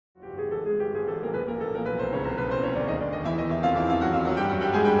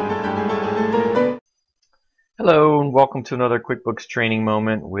everyone, welcome to another QuickBooks training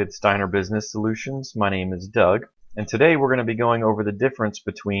moment with Steiner Business Solutions. My name is Doug, and today we're going to be going over the difference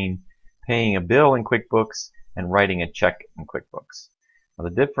between paying a bill in QuickBooks and writing a check in QuickBooks. Now,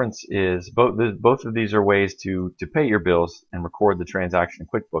 the difference is both of these are ways to pay your bills and record the transaction in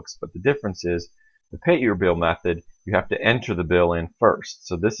QuickBooks, but the difference is the pay your bill method, you have to enter the bill in first.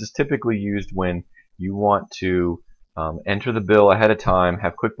 So this is typically used when you want to enter the bill ahead of time,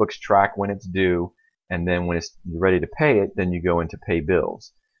 have QuickBooks track when it's due, and then when you're ready to pay it, then you go into pay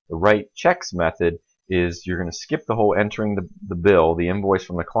bills. The write checks method is you're going to skip the whole entering the bill, the invoice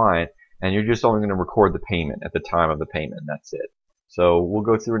from the client, and you're just only going to record the payment at the time of the payment. That's it. So we'll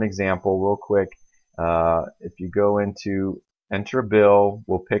go through an example real quick. If you go into enter a bill,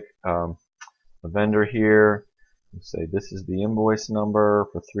 we'll pick a vendor here. We'll say this is the invoice number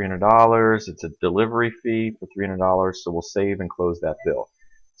for $300. It's a delivery fee for $300, so we'll save and close that bill.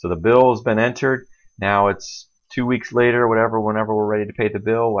 So the bill has been entered. Now it's 2 weeks later, whenever we're ready to pay the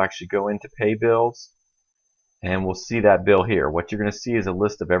bill, we'll actually go into pay bills and we'll see that bill here. What you're going to see is a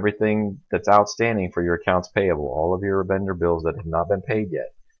list of everything that's outstanding for your accounts payable, all of your vendor bills that have not been paid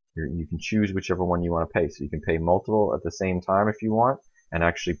yet. You can choose whichever one you want to pay. So you can pay multiple at the same time if you want and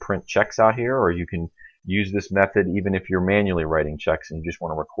actually print checks out here, or you can use this method even if you're manually writing checks and you just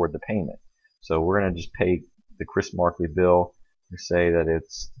want to record the payment. So we're going to just pay the Chris Markley bill. We say that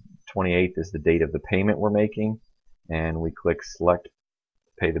it's 28th is the date of the payment we're making, and we click select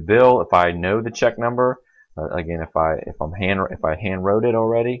pay the bill. If I know the check number, again, if I hand wrote it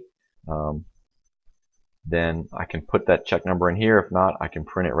already, then I can put that check number in here. If not, I can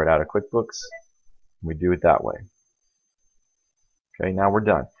print it right out of QuickBooks. We do it that way. Okay, now we're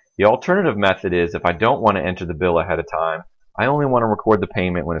done. The alternative method is if I don't want to enter the bill ahead of time, I only want to record the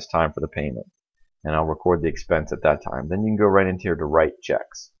payment when it's time for the payment, and I'll record the expense at that time. Then you can go right into here to write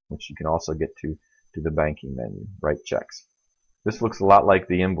checks, which you can also get to the banking menu, write checks. This looks a lot like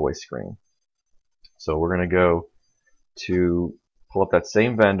the invoice screen. So we're going to go to pull up that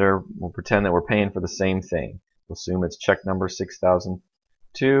same vendor. We'll pretend that we're paying for the same thing. We'll assume it's check number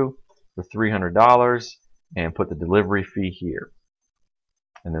 6002 for $300 and put the delivery fee here.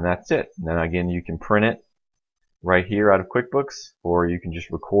 And then that's it. And then again, you can print it right here out of QuickBooks, or you can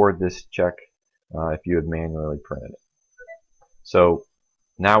just record this check if you had manually printed it. So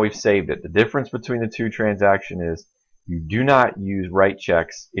now we've saved it. The difference between the two transactions is you do not use write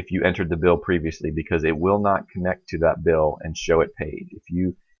checks if you entered the bill previously, because it will not connect to that bill and show it paid. If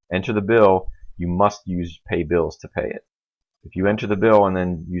you enter the bill, you must use pay bills to pay it. If you enter the bill and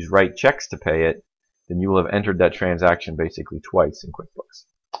then use write checks to pay it, then you will have entered that transaction basically twice in QuickBooks.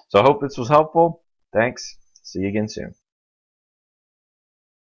 So I hope this was helpful. Thanks. See you again soon.